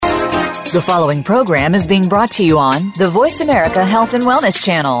The following program is being brought to you on the Voice America Health and Wellness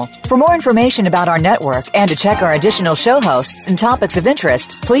Channel. For more information about our network and to check our additional show hosts and topics of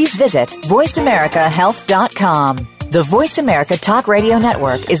interest, please visit voiceamericahealth.com. The Voice America Talk Radio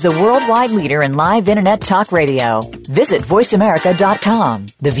Network is the worldwide leader in live Internet talk radio. Visit voiceamerica.com.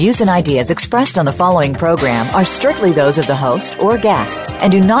 The views and ideas expressed on the following program are strictly those of the host or guests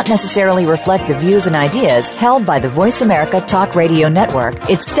and do not necessarily reflect the views and ideas held by the Voice America Talk Radio Network,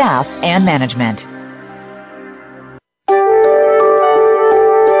 its staff, and management.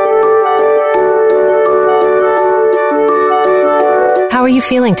 How are you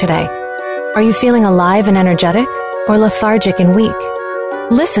feeling today? Are you feeling alive and energetic? Or lethargic and weak?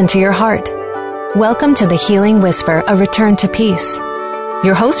 Listen to your heart. Welcome to the Healing Whisper, a return to peace.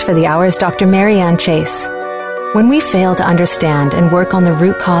 Your host for the hour is Dr. Marianne Chase. When we fail to understand and work on the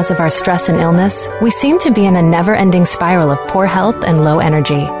root cause of our stress and illness, we seem to be in a never-ending spiral of poor health and low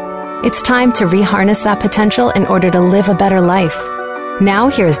energy. It's time to reharness that potential in order to live a better life. Now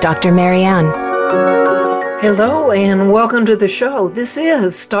here's Dr. Marianne. Hello and welcome to the show. This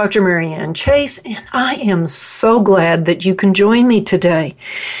is Dr. Marianne Chase, and I am so glad that you can join me today.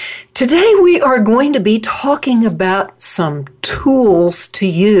 Today we are going to be talking about some tools to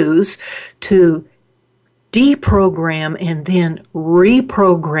use to deprogram and then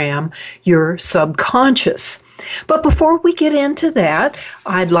reprogram your subconscious. But before we get into that,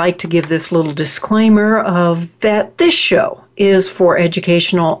 I'd like to give this little disclaimer of that this show is for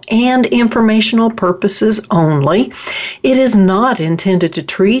educational and informational purposes only. It is not intended to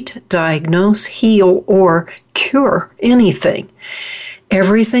treat, diagnose, heal, or cure anything.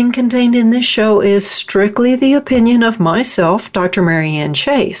 Everything contained in this show is strictly the opinion of myself, Dr. Marianne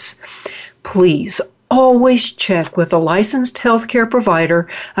Chase. Please always check with a licensed healthcare provider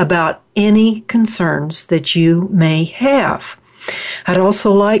about any concerns that you may have. I'd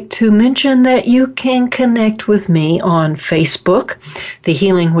also like to mention that you can connect with me on Facebook, the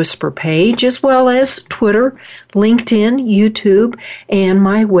Healing Whisper page, as well as Twitter, LinkedIn, YouTube, and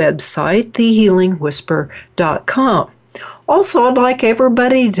my website, thehealingwhisper.com. Also, I'd like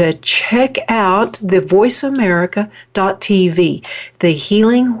everybody to check out the voiceamerica.tv, the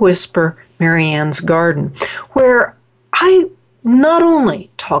Healing Whisper Marianne's Garden, where I not only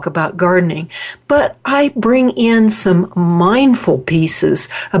talk about gardening, but I bring in some mindful pieces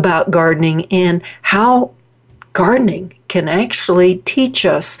about gardening and how gardening can actually teach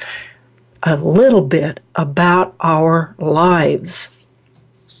us a little bit about our lives.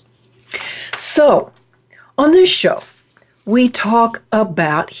 So, on this show, we talk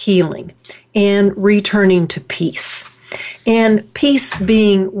about healing and returning to peace. And peace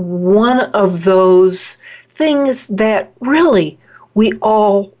being one of those things that really we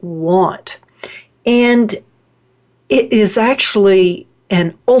all want. And it is actually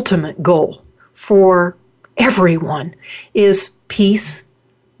an ultimate goal for everyone is peace,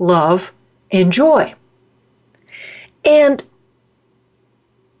 love, and joy. And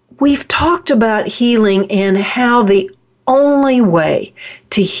we've talked about healing and how the only way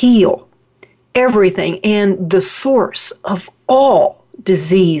to heal everything and the source of all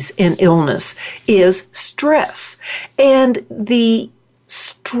disease and illness is stress. And the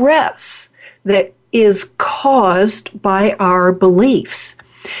stress that is caused by our beliefs.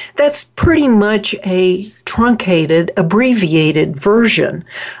 That's pretty much a truncated, abbreviated version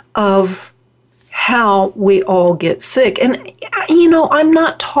of how we all get sick. And, I'm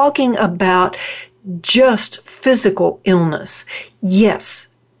not talking about just physical illness. Yes,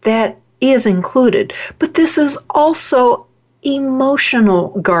 that is included, but this is also emotional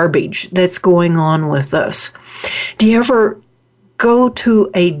garbage that's going on with us. Do you ever go to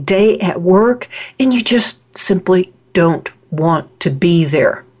a day at work and you just simply don't want to be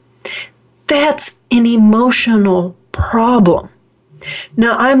there? That's an emotional problem.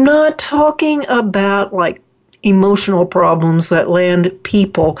 Now, I'm not talking about like emotional problems that land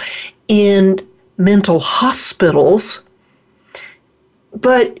people in mental hospitals,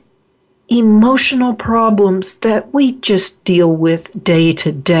 but emotional problems that we just deal with day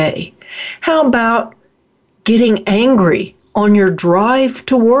to day. How about getting angry on your drive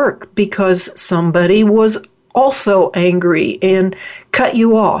to work because somebody was also angry and cut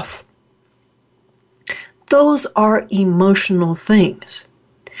you off? Those are emotional things.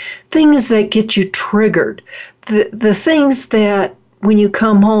 Things that get you triggered. The things that when you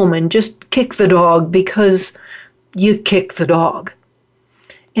come home and just kick the dog because you kick the dog.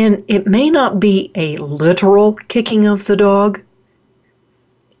 And it may not be a literal kicking of the dog.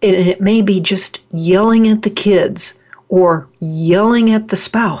 And it may be just yelling at the kids or yelling at the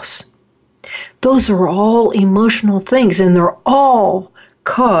spouse. Those are all emotional things, and they're all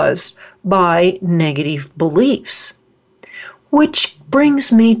caused by negative beliefs. Which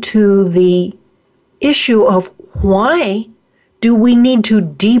brings me to the issue of why do we need to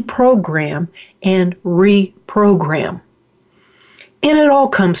deprogram and reprogram? And it all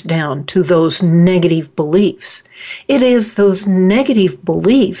comes down to those negative beliefs. It is those negative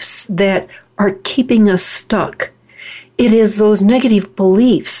beliefs that are keeping us stuck. It is those negative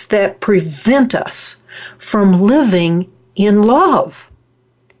beliefs that prevent us from living in love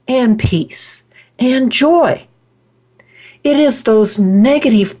and peace and joy. It is those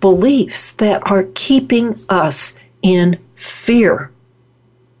negative beliefs that are keeping us in fear.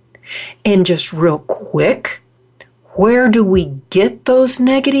 And just real quick, where do we get those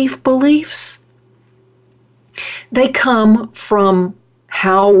negative beliefs? They come from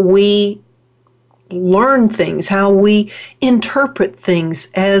how we learn things, how we interpret things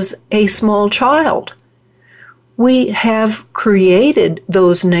as a small child. We have created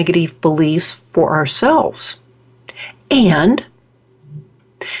those negative beliefs for ourselves. And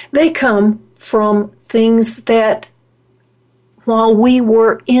they come from things that while we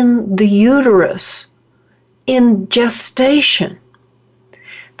were in the uterus, in gestation,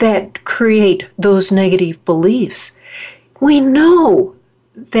 that create those negative beliefs. We know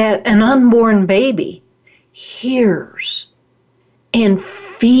that an unborn baby hears and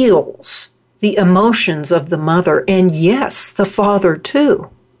feels the emotions of the mother, and yes, the father too.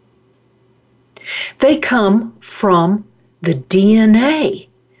 They come from the DNA,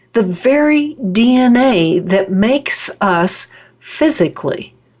 the very DNA that makes us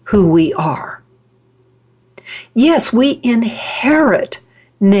physically who we are. Yes, we inherit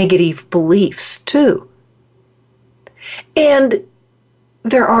negative beliefs too. And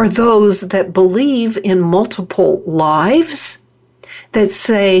there are those that believe in multiple lives that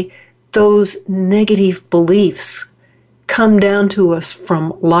say those negative beliefs come down to us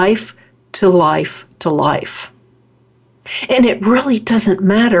from life to life to life. And it really doesn't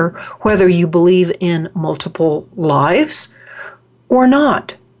matter whether you believe in multiple lives or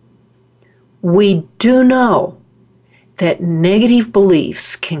not. We do know that negative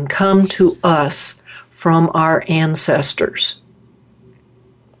beliefs can come to us from our ancestors.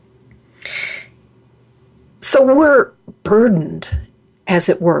 So we're burdened, as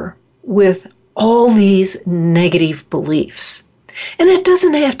it were, with all these negative beliefs. And it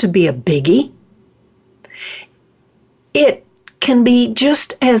doesn't have to be a biggie. It can be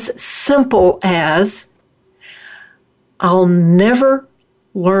just as simple as, I'll never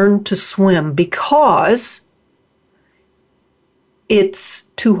learn to swim because it's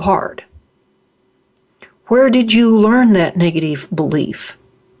too hard. Where did you learn that negative belief?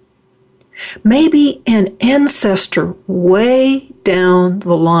 Maybe an ancestor way down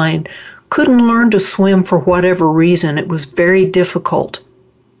the line couldn't learn to swim for whatever reason. It was very difficult.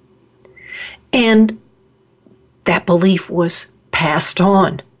 And that belief was passed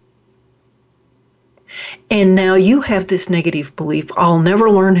on. And now you have this negative belief, I'll never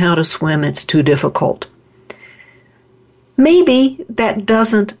learn how to swim, it's too difficult. Maybe that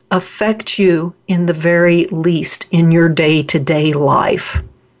doesn't affect you in the very least in your day-to-day life.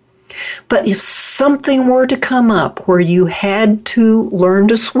 But if something were to come up where you had to learn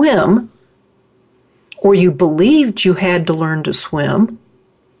to swim, or you believed you had to learn to swim,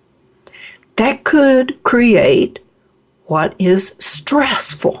 that could create what is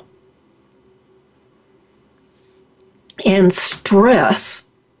stressful. And stress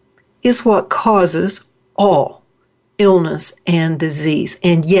is what causes all illness and disease.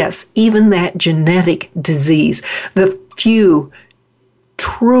 And yes, even that genetic disease, the few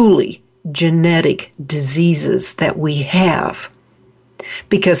truly genetic diseases that we have.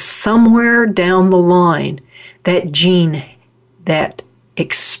 Because somewhere down the line, that gene that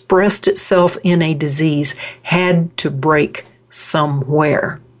expressed itself in a disease had to break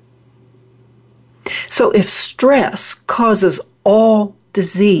somewhere. So if stress causes all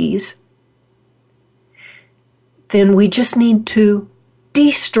disease, then we just need to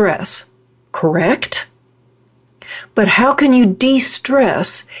de-stress, correct? But how can you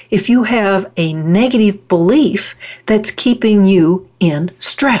de-stress if you have a negative belief that's keeping you in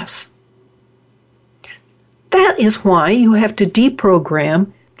stress? That is why you have to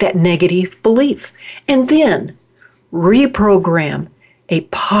deprogram that negative belief and then reprogram a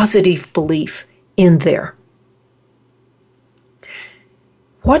positive belief in there.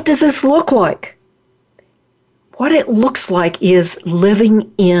 What does this look like? What it looks like is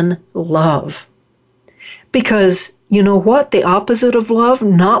living in love. Because you know what? The opposite of love,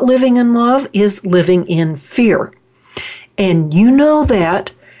 not living in love, is living in fear. And you know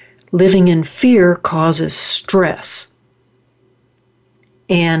that living in fear causes stress.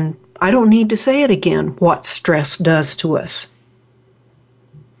 And I don't need to say it again, what stress does to us.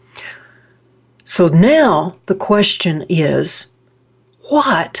 So now the question is,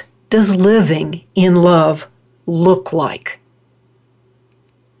 what does living in love look like?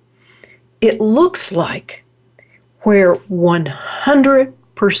 It looks like where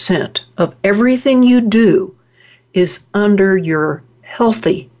 100% of everything you do is under your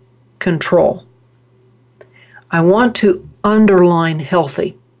healthy control. I want to underline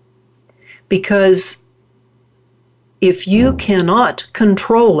healthy, because if you cannot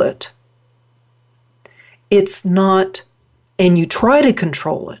control it, it's not, and you try to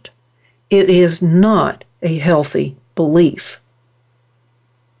control it, it is not a healthy belief.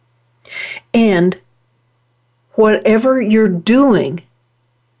 And whatever you're doing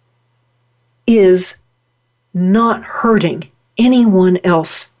is not hurting anyone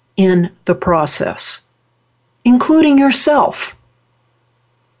else in the process, including yourself.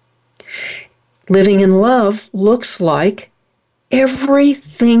 Living in love looks like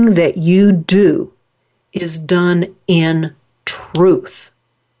everything that you do is done in truth.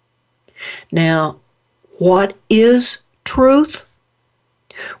 Now, what is truth?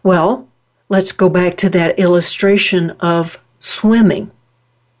 Well, let's go back to that illustration of swimming.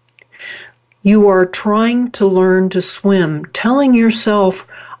 You are trying to learn to swim, telling yourself,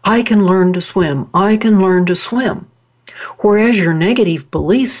 I can learn to swim, I can learn to swim. Whereas your negative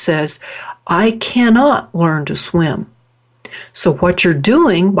belief says, I cannot learn to swim. So what you're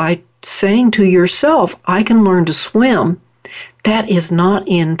doing by saying to yourself, I can learn to swim, that is not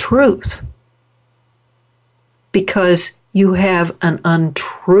in truth. Because you have an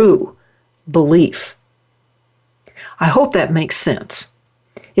untrue belief. I hope that makes sense.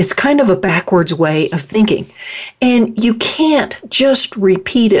 It's kind of a backwards way of thinking. And you can't just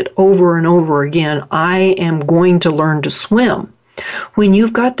repeat it over and over again, I am going to learn to swim, when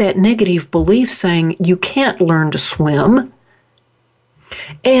you've got that negative belief saying you can't learn to swim.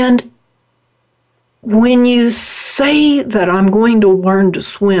 And when you say that I'm going to learn to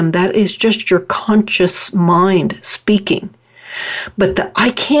swim, that is just your conscious mind speaking. But the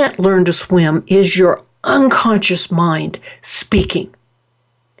I can't learn to swim is your unconscious mind speaking.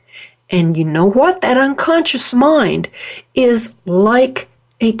 And you know what? That unconscious mind is like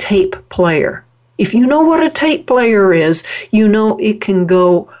a tape player. If you know what a tape player is, you know it can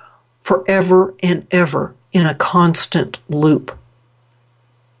go forever and ever in a constant loop.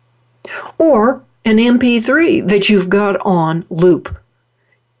 Or an MP3 that you've got on loop.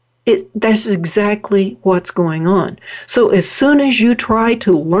 That's exactly what's going on. So as soon as you try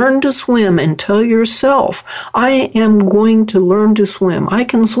to learn to swim and tell yourself, I am going to learn to swim, I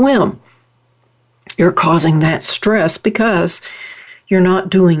can swim, you're causing that stress because you're not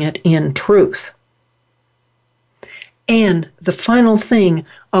doing it in truth. And the final thing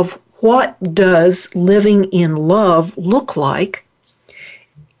of what does living in love look like?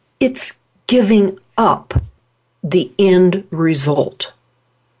 It's giving up the end result.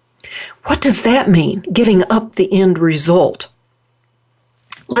 What does that mean, giving up the end result?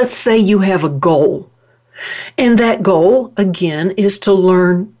 Let's say you have a goal, and that goal, again, is to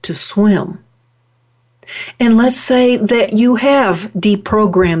learn to swim. And let's say that you have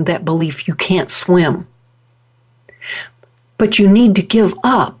deprogrammed that belief you can't swim. But you need to give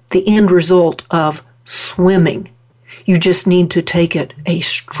up the end result of swimming. You just need to take it a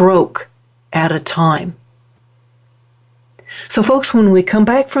stroke at a time. So folks, when we come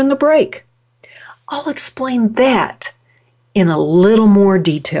back from the break, I'll explain that in a little more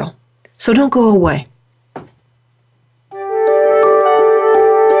detail. So don't go away.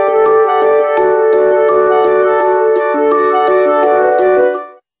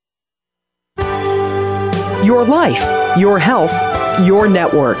 Your life, your health, your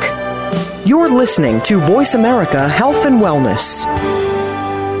network. You're listening to Voice America Health and Wellness.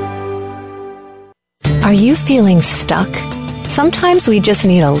 Are you feeling stuck? Sometimes we just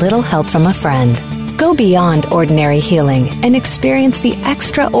need a little help from a friend. Go beyond ordinary healing and experience the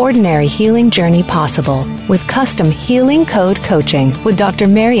extraordinary healing journey possible with custom Healing Code Coaching with Dr.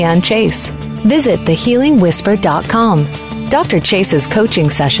 Marianne Chase. Visit thehealingwhisper.com. Dr. Chase's coaching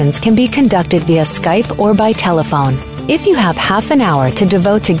sessions can be conducted via Skype or by telephone. If you have half an hour to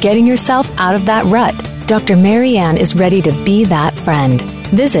devote to getting yourself out of that rut, Dr. Marianne is ready to be that friend.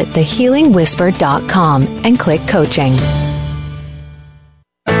 Visit thehealingwhisper.com and click coaching.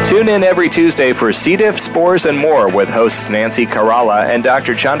 Tune in every Tuesday for C. diff, spores, and more with hosts Nancy Kerala and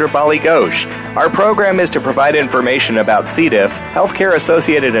Dr. Chandrabali Ghosh. Our program is to provide information about C. diff,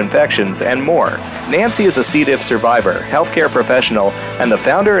 healthcare-associated infections, and more. Nancy is a C. diff survivor, healthcare professional, and the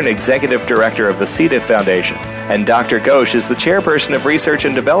founder and executive director of the C. diff Foundation. And Dr. Ghosh is the chairperson of research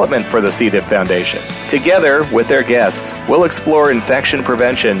and development for the C. diff Foundation. Together, with their guests, we'll explore infection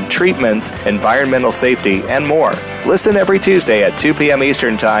prevention, treatments, environmental safety, and more. Listen every Tuesday at 2 p.m.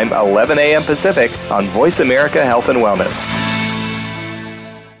 Eastern Time, 11 a.m. Pacific on Voice America Health and Wellness.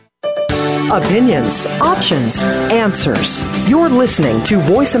 Opinions, options, answers. You're listening to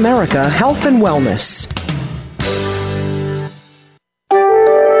Voice America Health and Wellness.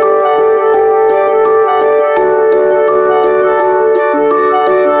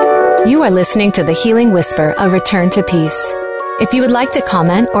 You are listening to The Healing Whisper, A Return to Peace. If you would like to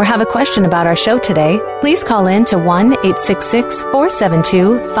comment or have a question about our show today, please call in to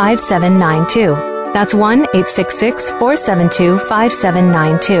 1-866-472-5792. That's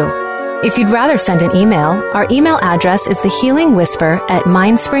 1-866-472-5792. If you'd rather send an email, our email address is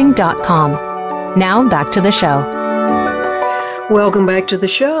thehealingwhisper@mindspring.com. Now back to the show. Welcome back to the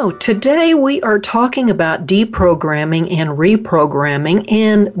show. Today we are talking about deprogramming and reprogramming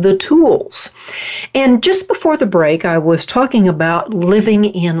and the tools. And just before the break, I was talking about living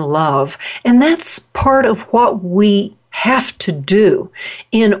in love. And that's part of what we have to do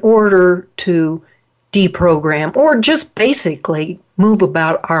in order to deprogram or just basically move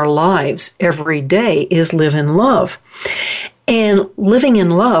about our lives every day is live in love. And living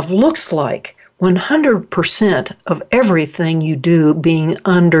in love looks like 100% of everything you do being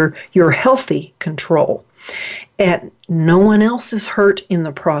under your healthy control. And no one else is hurt in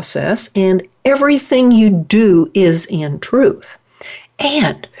the process, and everything you do is in truth.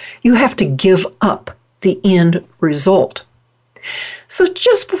 And you have to give up the end result. So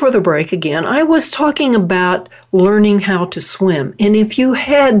just before the break again, I was talking about learning how to swim. And if you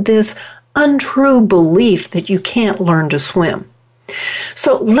had this untrue belief that you can't learn to swim,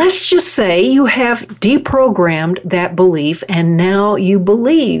 so let's just say you have deprogrammed that belief and now you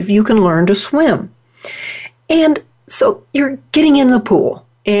believe you can learn to swim. And so you're getting in the pool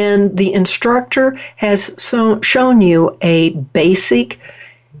and the instructor has shown you a basic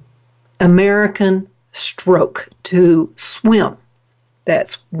American stroke to swim.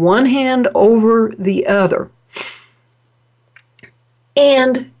 That's one hand over the other.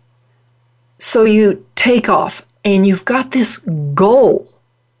 And so you take off. And you've got this goal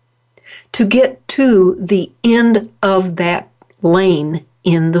to get to the end of that lane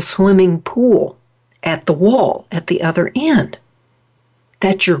in the swimming pool at the wall at the other end.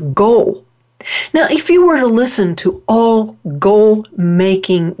 That's your goal. Now, if you were to listen to all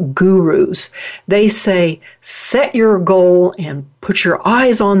goal-making gurus, they say set your goal and put your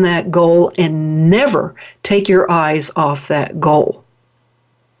eyes on that goal and never take your eyes off that goal.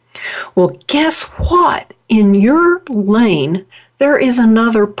 Well, guess what? In your lane, there is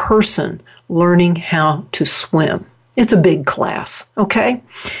another person learning how to swim. It's a big class, okay?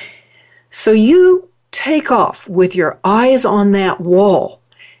 So you take off with your eyes on that wall,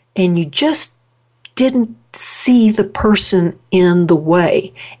 and you just didn't see the person in the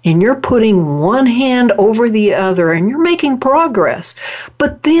way. And you're putting one hand over the other, and you're making progress.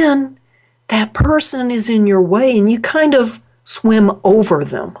 But then that person is in your way, and you kind of swim over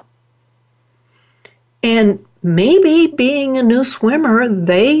them. And maybe being a new swimmer,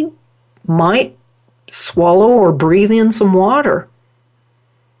 they might swallow or breathe in some water.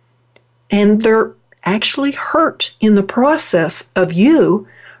 And they're actually hurt in the process of you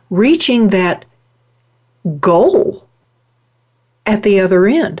reaching that goal at the other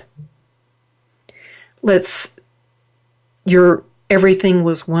end. Everything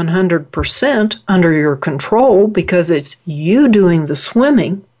was 100% under your control because it's you doing the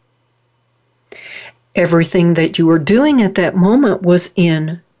swimming. Everything that you were doing at that moment was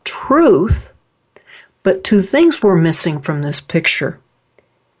in truth, but two things were missing from this picture.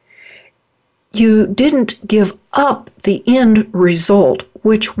 You didn't give up the end result,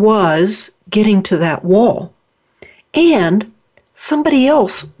 which was getting to that wall, and somebody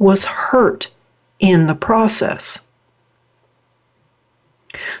else was hurt in the process.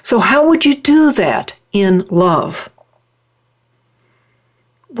 So how would you do that in love?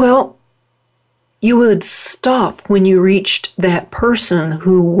 Well, you would stop when you reached that person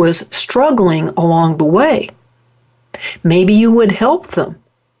who was struggling along the way. Maybe you would help them.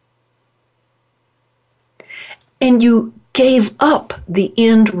 And you gave up the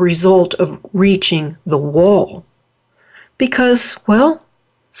end result of reaching the wall. Because, well,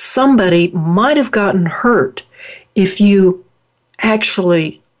 somebody might have gotten hurt if you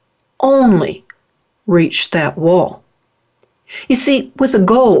actually only reach that wall. You see, with a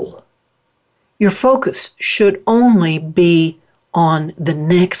goal, your focus should only be on the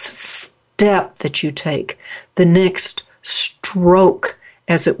next step that you take, the next stroke,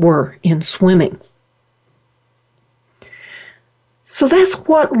 as it were, in swimming. So that's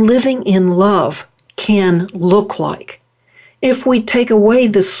what living in love can look like. If we take away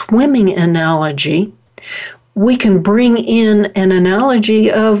the swimming analogy, we can bring in an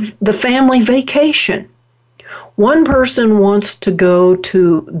analogy of the family vacation. One person wants to go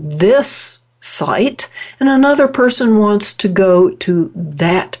to this site, and another person wants to go to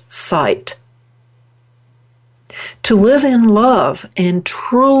that site. To live in love and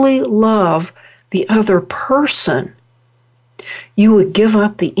truly love the other person, you would give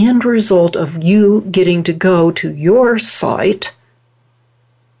up the end result of you getting to go to your site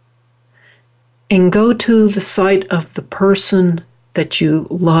and go to the site of the person that you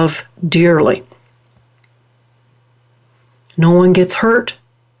love dearly. No one gets hurt.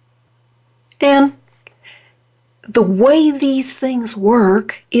 And the way these things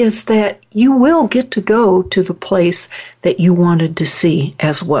work is that you will get to go to the place that you wanted to see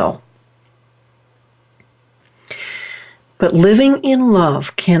as well. But living in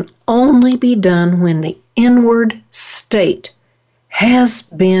love can only be done when the inward state has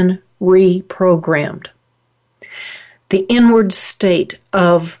been reprogrammed. The inward state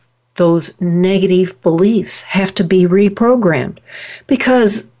of those negative beliefs have to be reprogrammed,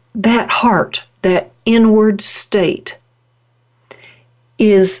 because that heart, that inward state,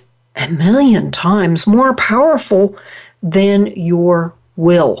 is a million times more powerful than your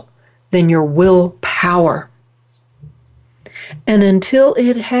willpower. And until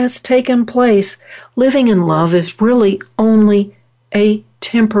it has taken place, living in love is really only a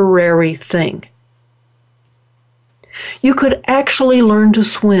temporary thing. You could actually learn to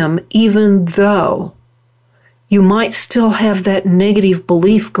swim even though you might still have that negative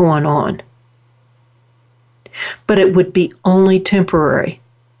belief going on. But it would be only temporary.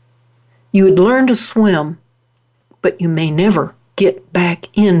 You would learn to swim, but you may never get back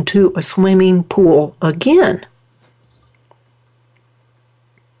into a swimming pool again.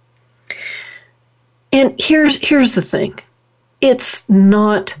 And here's the thing. It's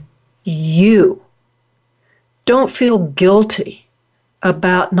not you. Don't feel guilty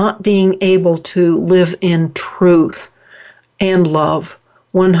about not being able to live in truth and love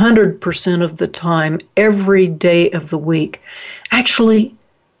 100% of the time, every day of the week. Actually,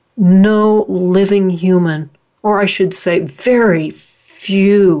 no living human, or I should say very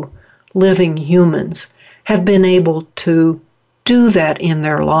few living humans, have been able to do that in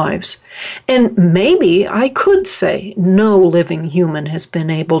their lives. And maybe I could say no living human has been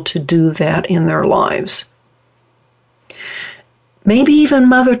able to do that in their lives. Maybe even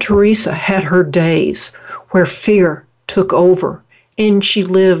Mother Teresa had her days where fear took over and she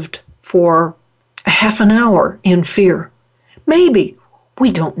lived for a half an hour in fear. Maybe.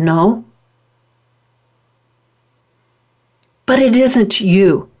 We don't know. But it isn't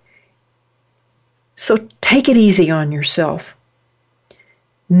you. So take it easy on yourself.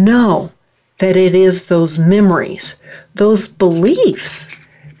 Know that it is those memories, those beliefs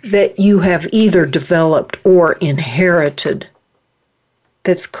that you have either developed or inherited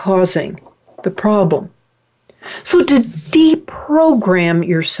that's causing the problem. So to deprogram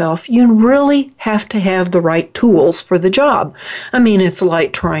yourself, you really have to have the right tools for the job. I mean, it's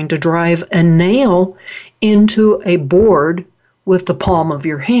like trying to drive a nail into a board with the palm of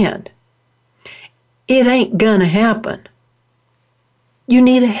your hand. It ain't gonna happen. You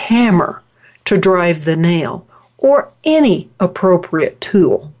need a hammer to drive the nail, or any appropriate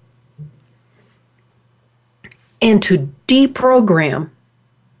tool. And to deprogram,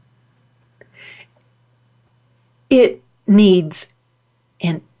 it needs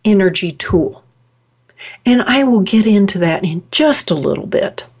an energy tool. And I will get into that in just a little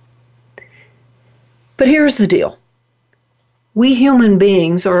bit. But here's the deal. We human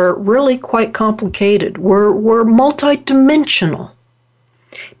beings are really quite complicated. We're multidimensional,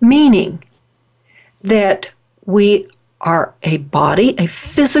 meaning that we are a body, a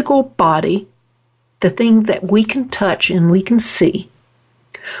physical body, the thing that we can touch and we can see.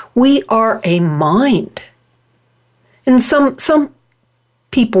 We are a mind. And some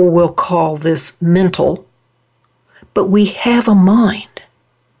people will call this mental, but we have a mind.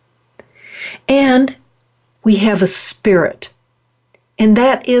 And we have a spirit. And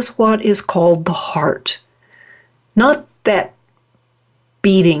that is what is called the heart. Not that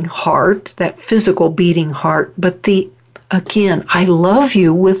beating heart, that physical beating heart, but again, I love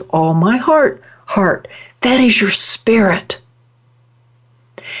you with all my heart. That is your spirit.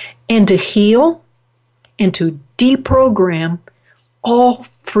 And to heal and to deprogram, all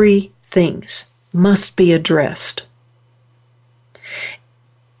three things must be addressed.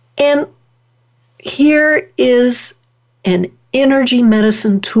 And here is an energy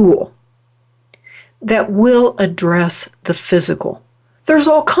medicine tool that will address the physical. There's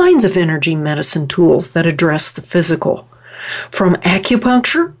all kinds of energy medicine tools that address the physical, from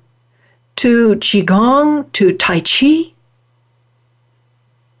acupuncture to Qigong to Tai Chi.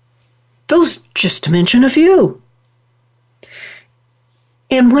 Those, just to mention a few.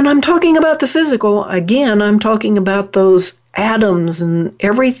 And when I'm talking about the physical, again, I'm talking about those atoms and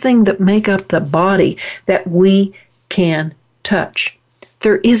everything that make up the body that we can touch.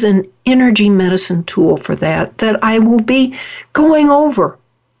 There is an energy medicine tool for that I will be going over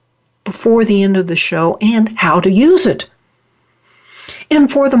before the end of the show, and how to use it.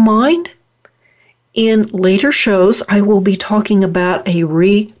 And for the mind, in later shows, I will be talking about a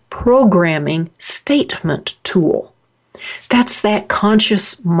reprogramming statement tool. That's that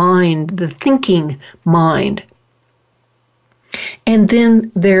conscious mind, the thinking mind. And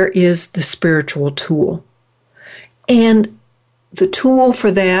then there is the spiritual tool. And the tool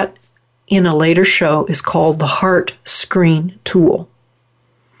for that in a later show is called the heart screen tool.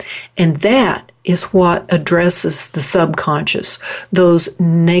 And that is what addresses the subconscious, those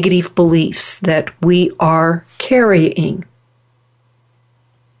negative beliefs that we are carrying.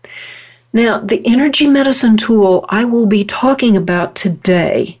 Now, the energy medicine tool I will be talking about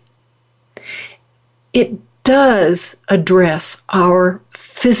today, it does address our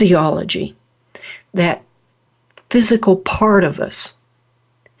physiology, that physical part of us.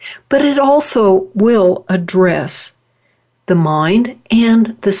 But it also will address the mind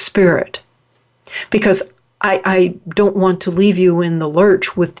and the spirit. Because I don't want to leave you in the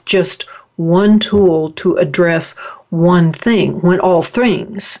lurch with just one tool to address one thing, when all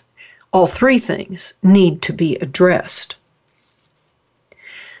three things need to be addressed.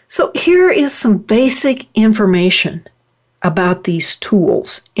 So here is some basic information about these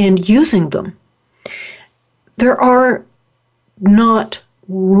tools and using them. There are not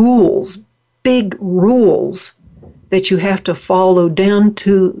rules, big rules that you have to follow down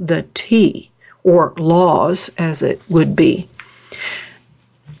to the T, or laws as it would be,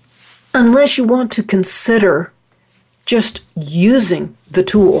 unless you want to consider just using the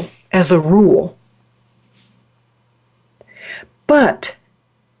tool as a rule. But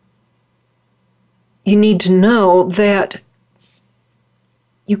you need to know that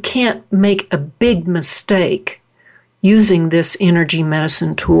you can't make a big mistake using this energy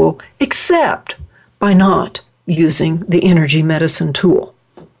medicine tool except by not using the energy medicine tool.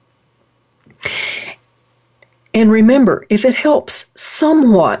 And remember, if it helps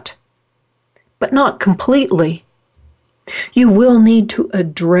somewhat, but not completely, you will need to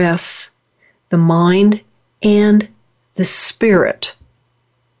address the mind and the spirit.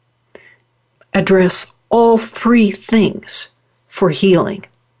 Address all three things for healing.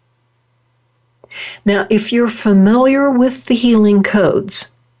 Now, if you're familiar with the healing codes,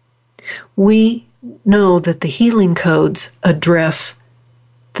 we know that the healing codes address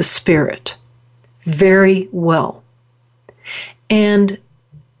the spirit very well. And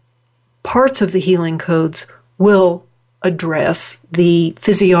parts of the healing codes will address the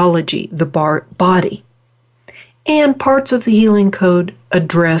physiology, the body. And parts of the healing code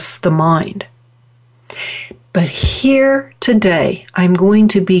address the mind. But here today, I'm going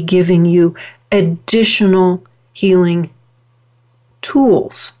to be giving you additional healing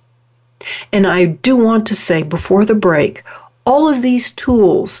tools. And I do want to say before the break, all of these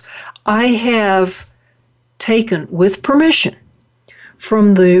tools I have taken with permission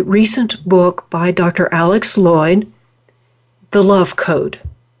from the recent book by Dr. Alex Lloyd, The Love Code.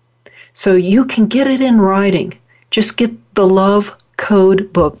 So you can get it in writing. Just get the Love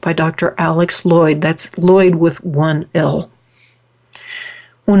Code book by Dr. Alex Lloyd. That's Lloyd with one L.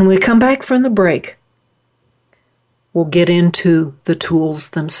 When we come back from the break, we'll get into the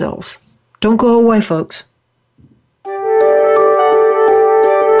tools themselves. Don't go away, folks.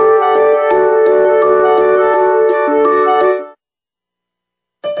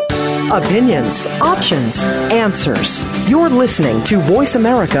 Opinions, options, answers. You're listening to Voice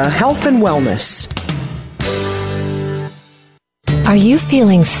America Health and Wellness. Are you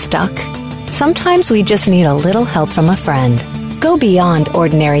feeling stuck? Sometimes we just need a little help from a friend. Go beyond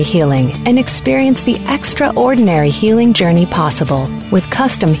ordinary healing and experience the extraordinary healing journey possible with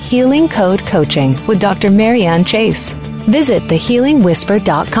custom Healing Code coaching with Dr. Marianne Chase. Visit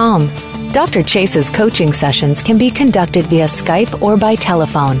thehealingwhisper.com. Dr. Chase's coaching sessions can be conducted via Skype or by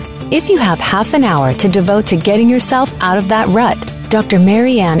telephone. If you have half an hour to devote to getting yourself out of that rut, Dr.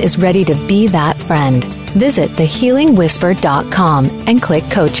 Marianne is ready to be that friend. Visit thehealingwhisper.com and click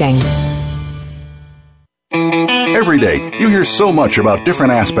coaching. Every day, you hear so much about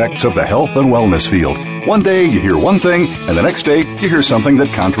different aspects of the health and wellness field. One day, you hear one thing, and the next day, you hear something that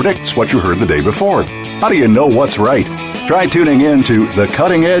contradicts what you heard the day before. How do you know what's right? Try tuning in to The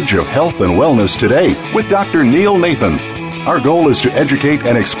Cutting Edge of Health and Wellness today with Dr. Neil Nathan. Our goal is to educate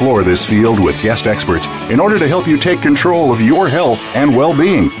and explore this field with guest experts in order to help you take control of your health and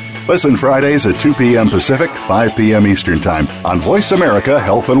well-being. Listen Fridays at 2 p.m. Pacific, 5 p.m. Eastern Time on Voice America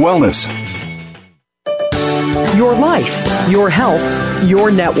Health and Wellness. Your life, your health,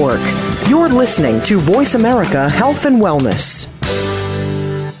 your network. You're listening to Voice America Health and Wellness.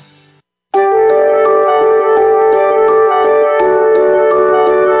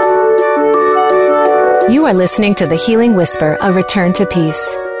 You are listening to The Healing Whisper, A Return to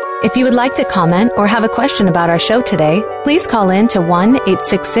Peace. If you would like to comment or have a question about our show today, please call in to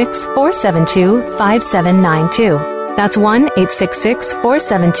 1-866-472-5792. That's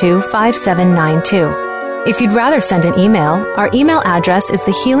 1-866-472-5792. If you'd rather send an email, our email address is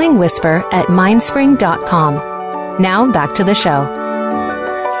thehealingwhisper@mindspring.com. Now back to the show.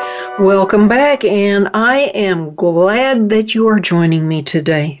 Welcome back, and I am glad that you are joining me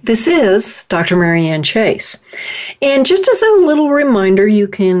today. This is Dr. Marianne Chase. And just as a little reminder, you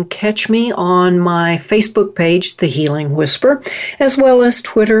can catch me on my Facebook page, The Healing Whisper, as well as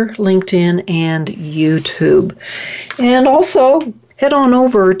Twitter, LinkedIn, and YouTube. And also, head on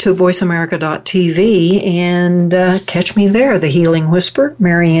over to voiceamerica.tv and catch me there, The Healing Whisper,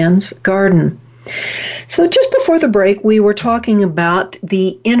 Marianne's Garden. So just before the break, we were talking about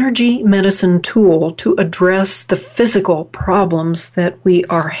the energy medicine tool to address the physical problems that we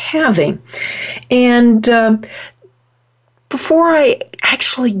are having. And before I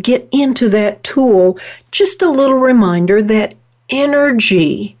actually get into that tool, just a little reminder that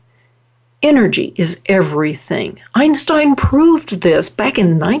energy is everything. Einstein proved this back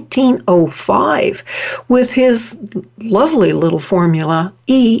in 1905 with his lovely little formula,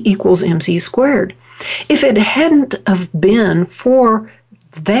 E equals mc squared. If it hadn't have been for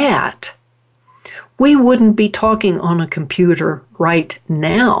that, we wouldn't be talking on a computer right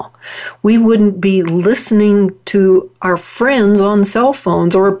now. We wouldn't be listening to our friends on cell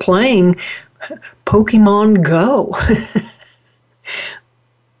phones or playing Pokemon Go.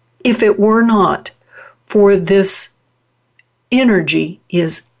 If it were not for this energy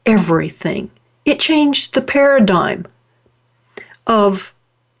is everything. It changed the paradigm of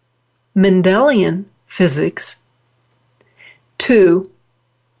Mendelian physics to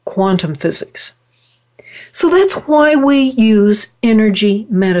quantum physics. So that's why we use energy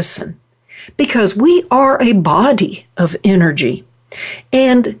medicine, because we are a body of energy.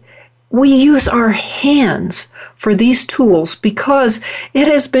 And we use our hands for these tools because it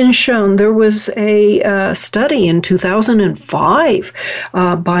has been shown. There was a study in 2005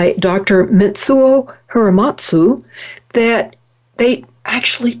 by Dr. Mitsuo Hiramatsu that they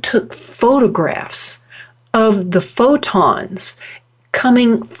actually took photographs of the photons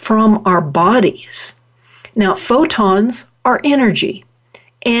coming from our bodies. Now, photons are energy,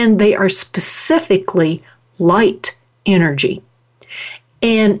 and they are specifically light energy.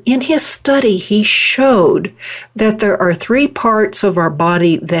 And in his study, he showed that there are 3 parts of our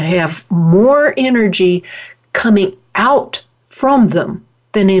body that have more energy coming out from them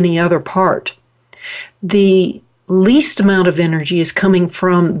than any other part. The least amount of energy is coming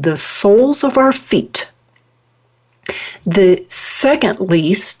from the soles of our feet. The second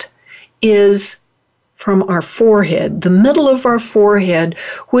least is from our forehead, the middle of our forehead,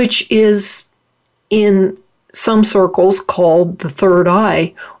 which is in some circles called the third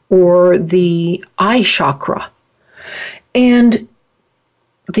eye or the eye chakra. And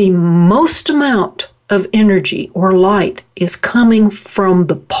the most amount of energy or light is coming from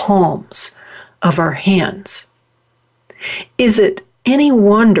the palms of our hands. Is it any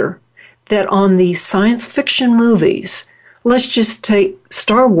wonder that on these science fiction movies, let's just take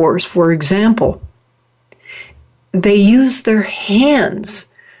Star Wars for example, they use their hands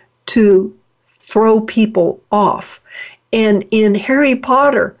to throw people off. And in Harry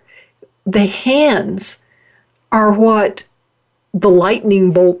Potter, the hands are what the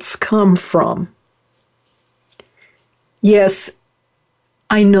lightning bolts come from. Yes,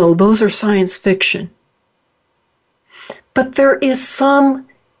 I know those are science fiction. But there is some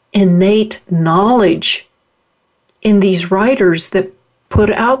innate knowledge in these writers that put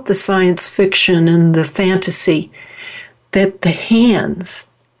out the science fiction and the fantasy that the hands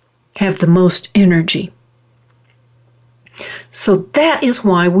have the most energy. So that is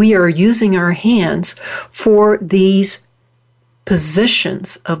why we are using our hands for these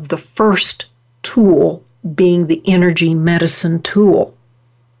positions of the first tool being the energy medicine tool.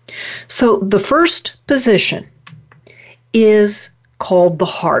 So the first position is called the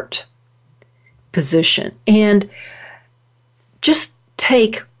heart position. And just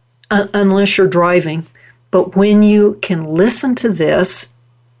take, unless you're driving, but when you can listen to this,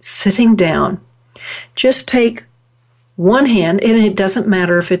 sitting down, just take one hand, and it doesn't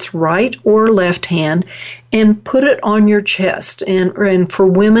matter if it's right or left hand, and put it on your chest, and for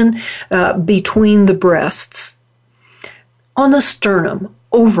women, between the breasts, on the sternum,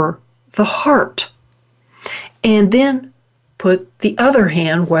 over the heart. And then put the other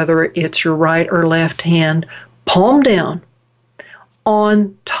hand, whether it's your right or left hand, palm down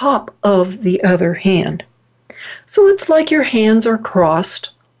on top of the other hand. So it's like your hands are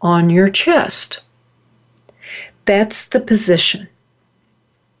crossed on your chest. That's the position.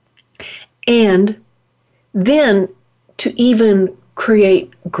 And then to even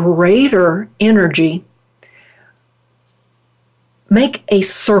create greater energy, make a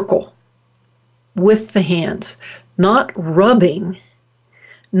circle with the hands, not rubbing,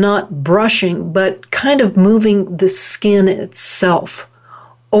 not brushing, but kind of moving the skin itself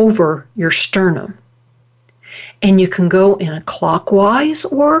over your sternum. And you can go in a clockwise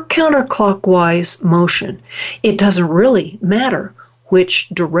or counterclockwise motion. It doesn't really matter which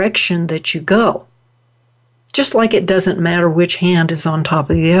direction that you go. Just like it doesn't matter which hand is on top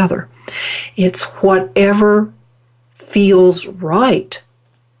of the other. It's whatever feels right.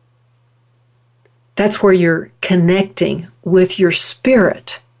 That's where you're connecting with your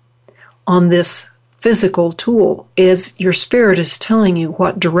spirit on this physical tool, is your spirit is telling you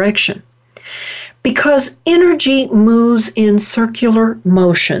what direction. Because energy moves in circular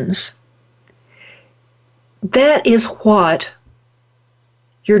motions, that is what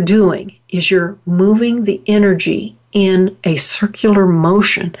you're doing, is you're moving the energy in a circular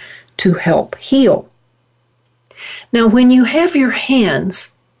motion to help heal. Now, when you have your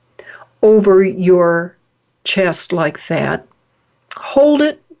hands over your chest like that, hold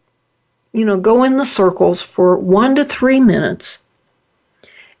it, go in the circles for 1 to 3 minutes,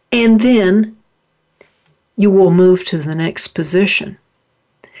 and then you will move to the next position,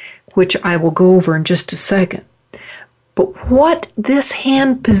 which I will go over in just a second. But what this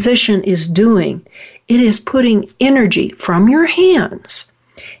hand position is doing, it is putting energy from your hands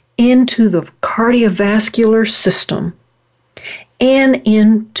into the cardiovascular system and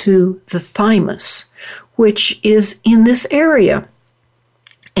into the thymus, which is in this area.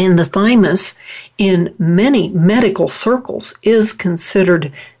 And the thymus, in many medical circles, is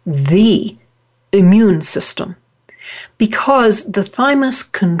considered the immune system, because the thymus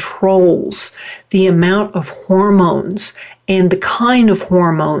controls the amount of hormones and the kind of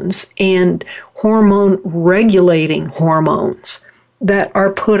hormones and hormone regulating hormones that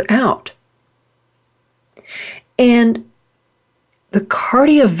are put out. And the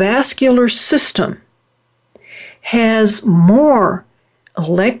cardiovascular system has more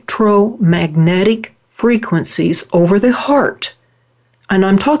electromagnetic frequencies over the heart. And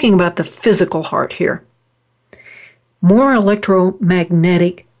I'm talking about the physical heart here. More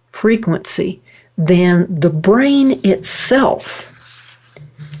electromagnetic frequency than the brain itself.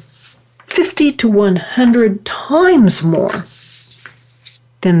 50 to 100 times more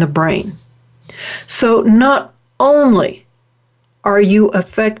than the brain. So not only are you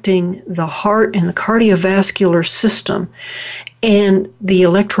affecting the heart and the cardiovascular system and the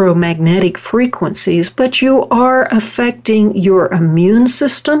electromagnetic frequencies, but you are affecting your immune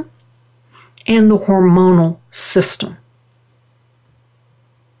system and the hormonal system.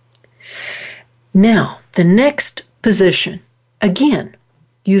 Now, the next position, again,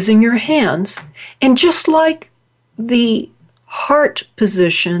 using your hands, and just like the heart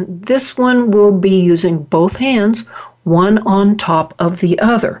position, this one will be using both hands, one on top of the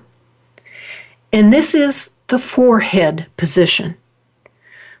other. And this is the forehead position.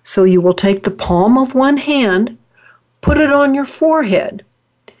 So you will take the palm of one hand, put it on your forehead,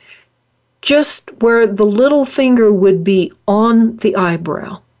 just where the little finger would be on the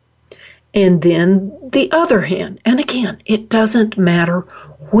eyebrow. And then the other hand. And again, it doesn't matter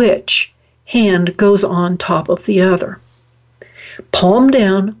which hand goes on top of the other. Palm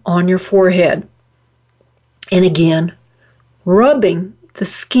down on your forehead. And again, rubbing the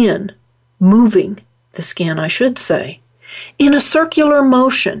skin, moving the skin, I should say, in a circular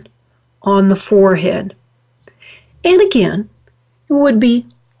motion on the forehead. And again, you would be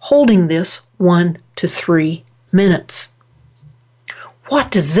holding this 1 to 3 minutes. What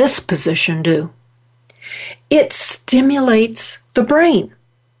does this position do? It stimulates the brain,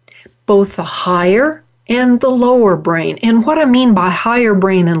 both the higher and the lower brain. And what I mean by higher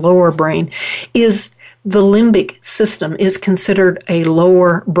brain and lower brain is the limbic system is considered a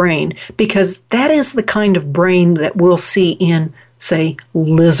lower brain because that is the kind of brain that we'll see in, say,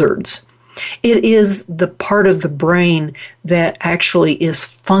 lizards. It is the part of the brain that actually is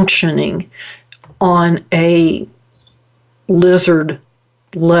functioning on a lizard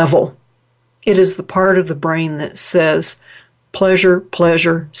level. It is the part of the brain that says, pleasure,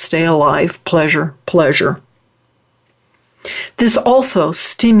 pleasure, stay alive, pleasure, pleasure. This also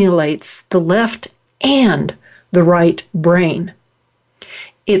stimulates the left and the right brain.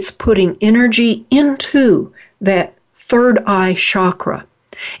 It's putting energy into that third eye chakra.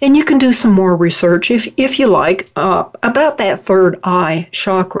 And you can do some more research, if you like, about that third eye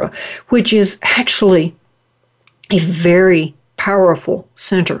chakra, which is actually a very powerful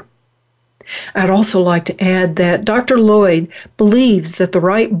center. I'd also like to add that Dr. Lloyd believes that the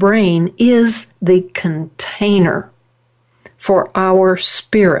right brain is the container for our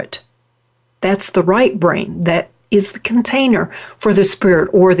spirit. That's the right brain. That is the container for the spirit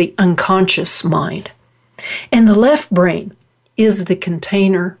or the unconscious mind. And the left brain is the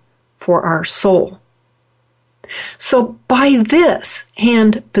container for our soul. So by this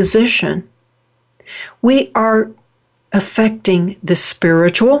hand position, we are affecting the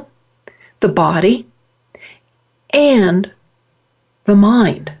spiritual, the body, and the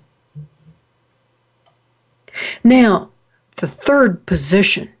mind. Now, the third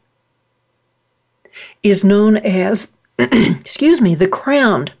position is known as, the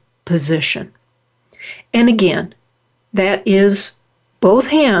crowned position. And again, that is both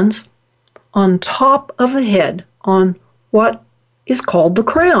hands on top of the head on what is called the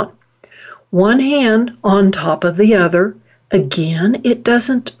crown. One hand on top of the other. Again, it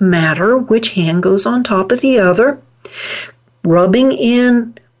doesn't matter which hand goes on top of the other. Rubbing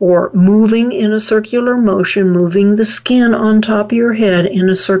in or moving in a circular motion, moving the skin on top of your head in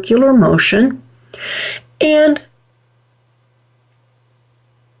a circular motion, and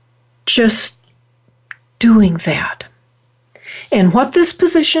just doing that. And what this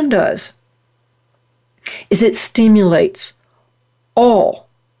position does is it stimulates all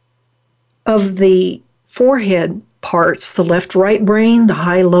of the forehead parts, the left-right brain, the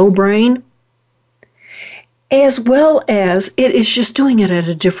high-low brain, as well as it is just doing it at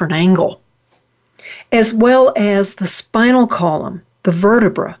a different angle, as well as the spinal column, the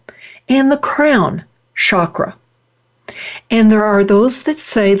vertebra, and the crown chakra. And there are those that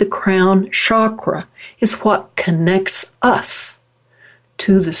say the crown chakra is what connects us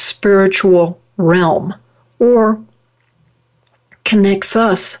to the spiritual realm or connects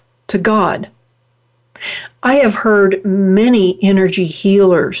us to God. I have heard many energy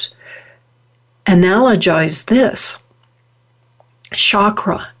healers analogize this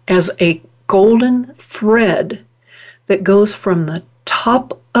chakra as a golden thread that goes from the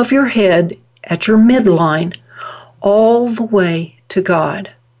top of your head at your midline all the way to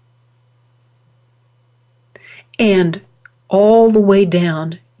God and all the way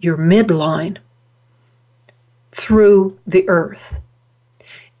down your midline through the earth.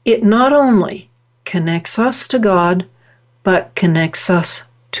 It not only connects us to God, but connects us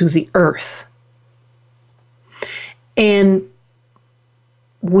to the earth. And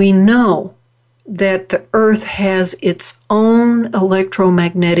we know that the earth has its own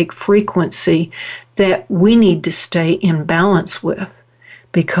electromagnetic frequency that we need to stay in balance with,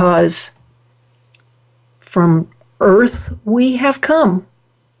 because from earth we have come.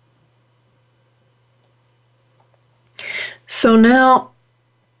 So now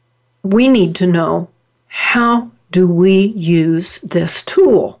we need to know, how do we use this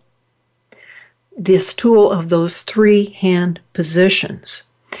tool of those three hand positions?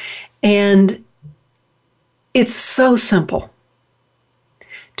 And it's so simple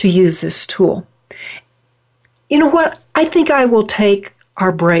to use this tool. You know what? I think I will take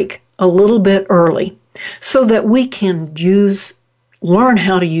our break a little bit early so that we can learn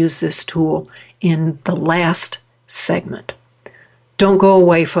how to use this tool in the last segment. Don't go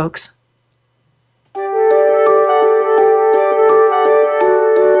away, folks.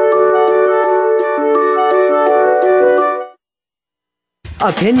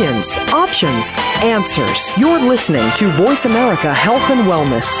 Opinions, options, answers. You're listening to Voice America Health and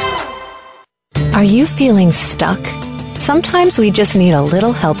Wellness. Are you feeling stuck? Sometimes we just need a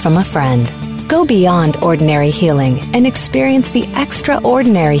little help from a friend. Go beyond ordinary healing and experience the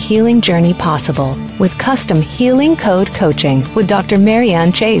extraordinary healing journey possible with custom Healing Code coaching with Dr.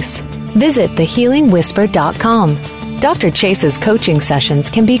 Marianne Chase. Visit thehealingwhisper.com. Dr. Chase's coaching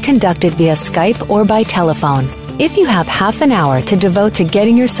sessions can be conducted via Skype or by telephone. If you have half an hour to devote to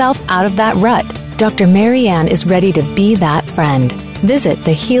getting yourself out of that rut, Dr. Marianne is ready to be that friend. Visit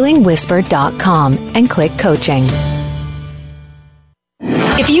thehealingwhisper.com and click coaching.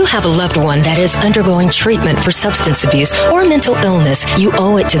 If you have a loved one that is undergoing treatment for substance abuse or mental illness, you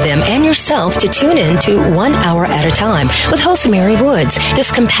owe it to them and yourself to tune in to 1 Hour at a Time with host Mary Woods.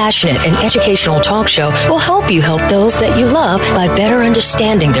 This compassionate and educational talk show will help you help those that you love by better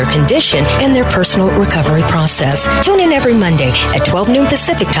understanding their condition and their personal recovery process. Tune in every Monday at 12 noon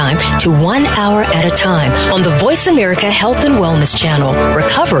Pacific Time to 1 Hour at a Time on the Voice America Health and Wellness channel.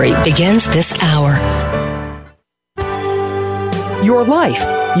 Recovery begins this hour. Your life,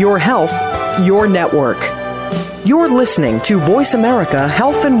 your health, your network. You're listening to Voice America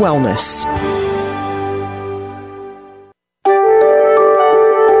Health and Wellness.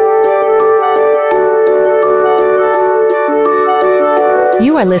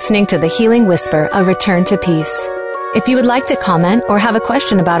 You are listening to The Healing Whisper, A Return to Peace. If you would like to comment or have a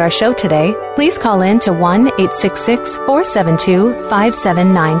question about our show today, please call in to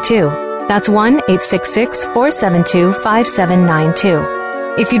 1-866-472-5792. That's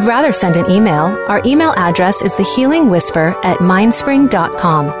 1-866-472-5792. If you'd rather send an email, our email address is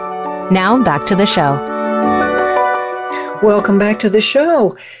thehealingwhisper@mindspring.com. Now back to the show. Welcome back to the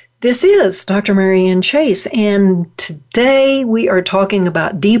show. This is Dr. Marianne Chase, and today we are talking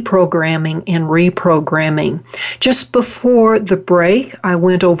about deprogramming and reprogramming. Just before the break, I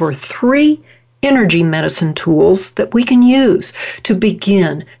went over 3 energy medicine tools that we can use to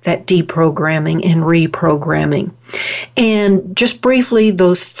begin that deprogramming and reprogramming. And just briefly,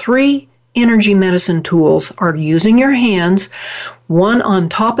 those 3 energy medicine tools are using your hands, one on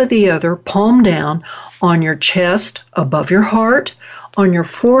top of the other, palm down, on your chest, above your heart, on your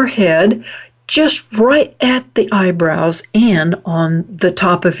forehead, just right at the eyebrows, and on the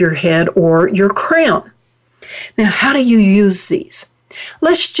top of your head or your crown. Now, how do you use these?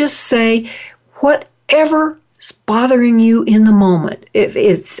 Let's just say whatever is bothering you in the moment, if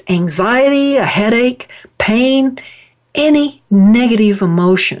it's anxiety, a headache, pain, any negative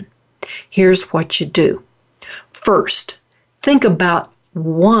emotion, here's what you do. First, think about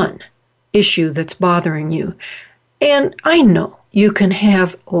one issue that's bothering you. And I know you can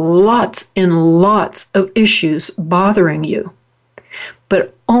have lots and lots of issues bothering you,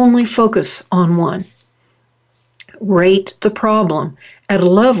 but only focus on one. Rate the problem at a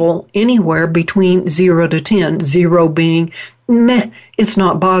level anywhere between 0 to 10, 0 being, meh, it's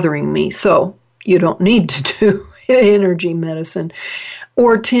not bothering me, so you don't need to do energy medicine,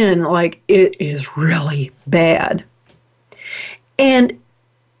 or 10, like it is really bad. And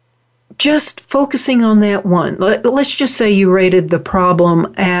just focusing on that one. Let's just say you rated the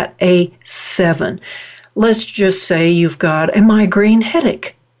problem at a 7. Let's just say you've got a migraine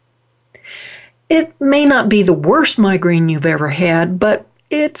headache. It may not be the worst migraine you've ever had, but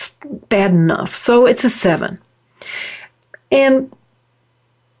it's bad enough, so it's a 7. And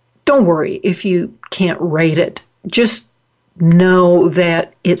don't worry if you can't rate it. Just know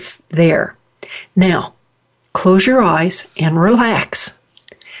that it's there. Now, close your eyes and relax.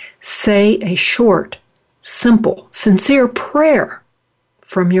 Say a short, simple, sincere prayer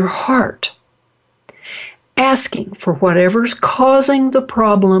from your heart, asking for whatever's causing the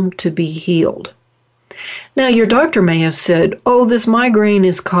problem to be healed. Now, your doctor may have said, oh, this migraine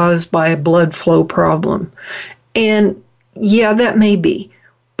is caused by a blood flow problem. And yeah, that may be.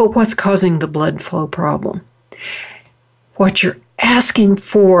 But what's causing the blood flow problem? What you're asking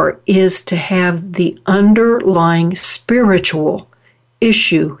for is to have the underlying spiritual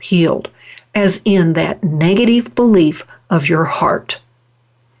issue healed, as in that negative belief of your heart.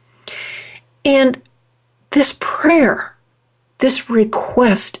 And this prayer, this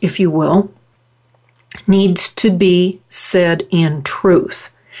request, if you will, needs to be said in truth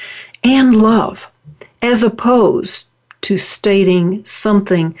and love, as opposed to stating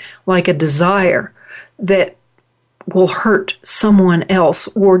something like a desire that will hurt someone else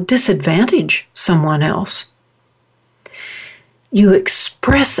or disadvantage someone else. You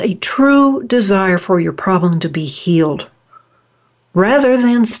express a true desire for your problem to be healed, rather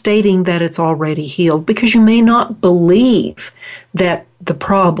than stating that it's already healed, because you may not believe that the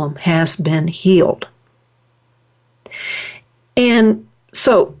problem has been healed. And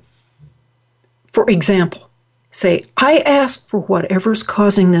so, for example, say, I ask for whatever's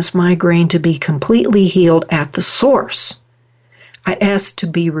causing this migraine to be completely healed at the source. I ask to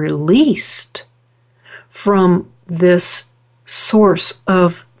be released from this source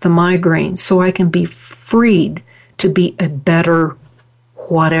of the migraine so I can be freed to be a better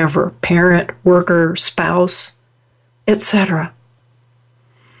whatever, parent, worker, spouse, etc.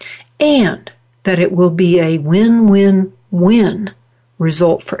 And that it will be a win-win-win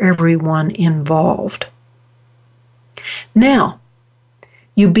result for everyone involved. Now,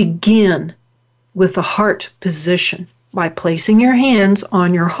 you begin with the heart position by placing your hands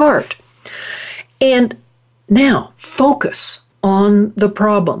on your heart. And now, focus on the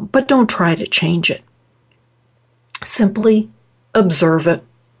problem, but don't try to change it. Simply observe it.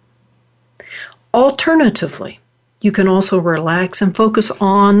 Alternatively, you can also relax and focus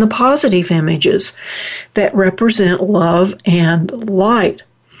on the positive images that represent love and light.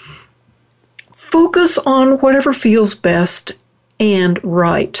 Focus on whatever feels best and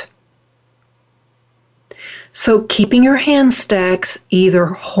right. So keeping your hand stacks, either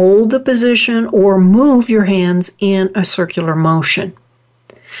hold the position or move your hands in a circular motion.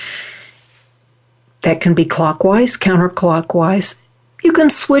 That can be clockwise, counterclockwise. You can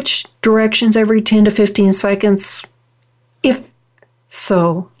switch directions every 10 to 15 seconds if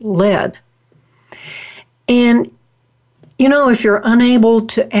so led. And if you're unable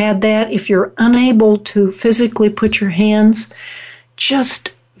to add that, if you're unable to physically put your hands,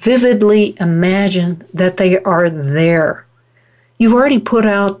 just vividly imagine that they are there. You've already put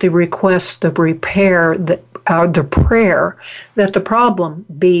out the request, the prayer that the problem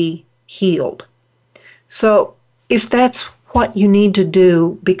be healed. So if that's what you need to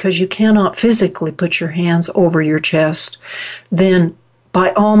do because you cannot physically put your hands over your chest, then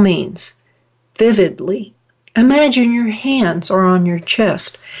by all means, vividly imagine your hands are on your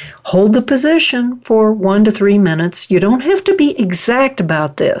chest. Hold the position for 1 to 3 minutes. You don't have to be exact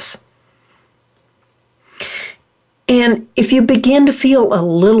about this. And if you begin to feel a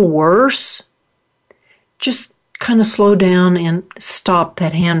little worse, just kind of slow down and stop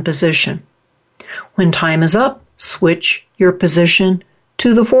that hand position. When time is up, switch your position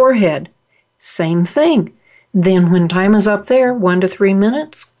to the forehead. Same thing. Then when time is up there, 1 to 3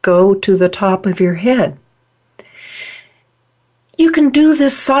 minutes, go to the top of your head. You can do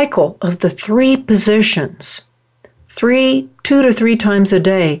this cycle of the 3 positions, 2 to 3 times a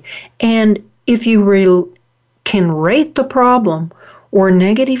day. And if you can rate the problem or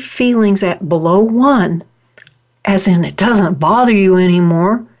negative feelings at below 1, as in it doesn't bother you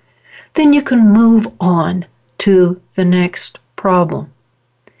anymore, then you can move on to the next problem.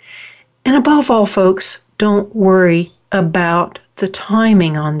 And above all, folks, don't worry about the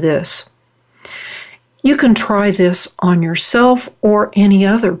timing on this. You can try this on yourself or any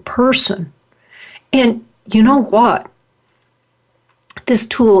other person. And you know what? This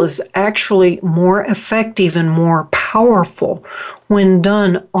tool is actually more effective and more powerful when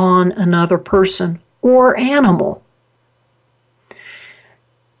done on another person or animal.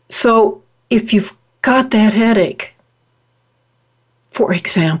 So if you've got that headache, for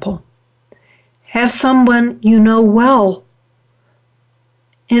example, have someone you know well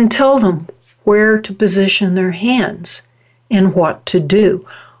and tell them where to position their hands and what to do.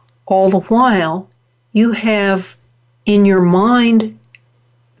 All the while, you have in your mind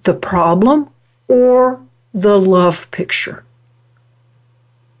the problem or the love picture.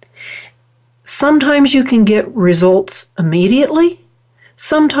 Sometimes you can get results immediately.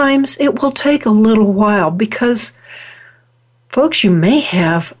 Sometimes it will take a little while because, folks, you may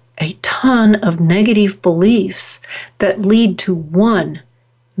have a ton of negative beliefs that lead to one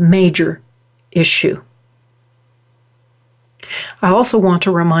major issue. I also want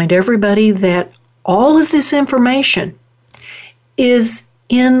to remind everybody that all of this information is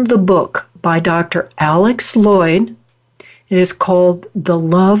in the book by Dr. Alex Lloyd. It is called The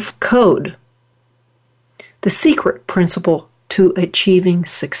Love Code, The Secret Principle to Achieving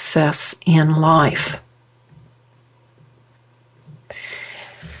Success in Life.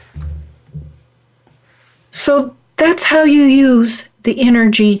 So that's how you use the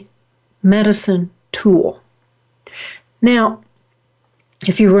energy medicine tool. Now,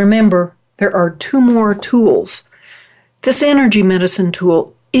 if you remember, there are 2 more tools. This energy medicine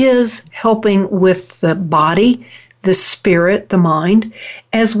tool is helping with the body, the spirit, the mind,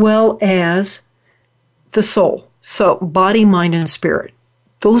 as well as the soul. So body, mind, and spirit.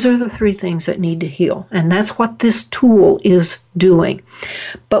 Those are the 3 things that need to heal. And that's what this tool is doing.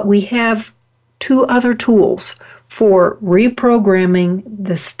 But we have 2 other tools for reprogramming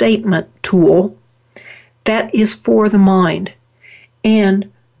the statement tool. That is for the mind.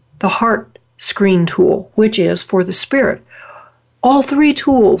 And the heart screen tool, which is for the spirit. All 3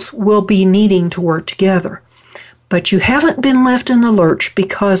 tools will be needing to work together. But you haven't been left in the lurch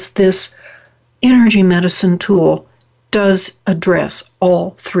because this energy medicine tool does address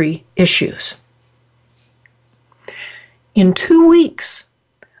all 3 issues. In 2 weeks,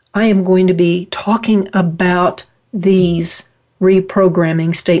 I am going to be talking about these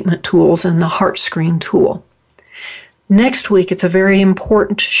reprogramming statement tools and the heart screen tool. Next week, it's a very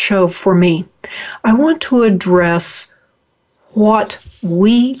important show for me. I want to address what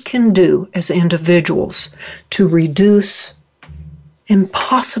we can do as individuals to reduce and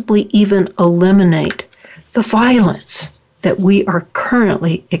possibly even eliminate the violence that we are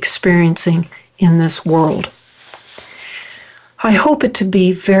currently experiencing in this world. I hope it to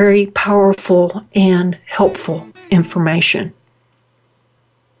be very powerful and helpful information.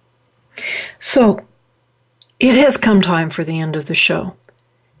 So, it has come time for the end of the show.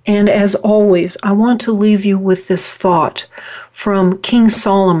 And as always, I want to leave you with this thought from King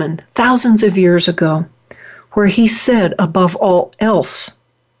Solomon thousands of years ago, where he said, above all else,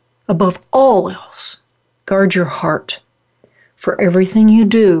 guard your heart, for everything you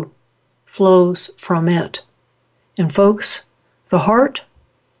do flows from it. And folks, the heart,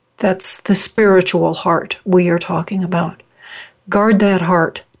 that's the spiritual heart we are talking about. Guard that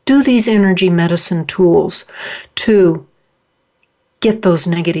heart. Do these energy medicine tools to get those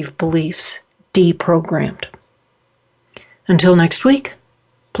negative beliefs deprogrammed. Until next week,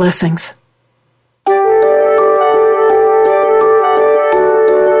 blessings.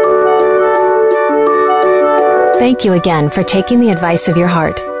 Thank you again for taking the advice of your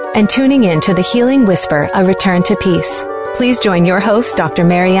heart and tuning in to the Healing Whisper, A Return to Peace. Please join your host, Dr.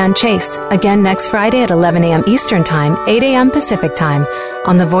 Marianne Chase, again next Friday at 11 a.m. Eastern Time, 8 a.m. Pacific Time,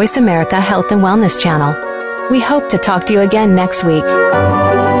 on the Voice America Health and Wellness Channel. We hope to talk to you again next week.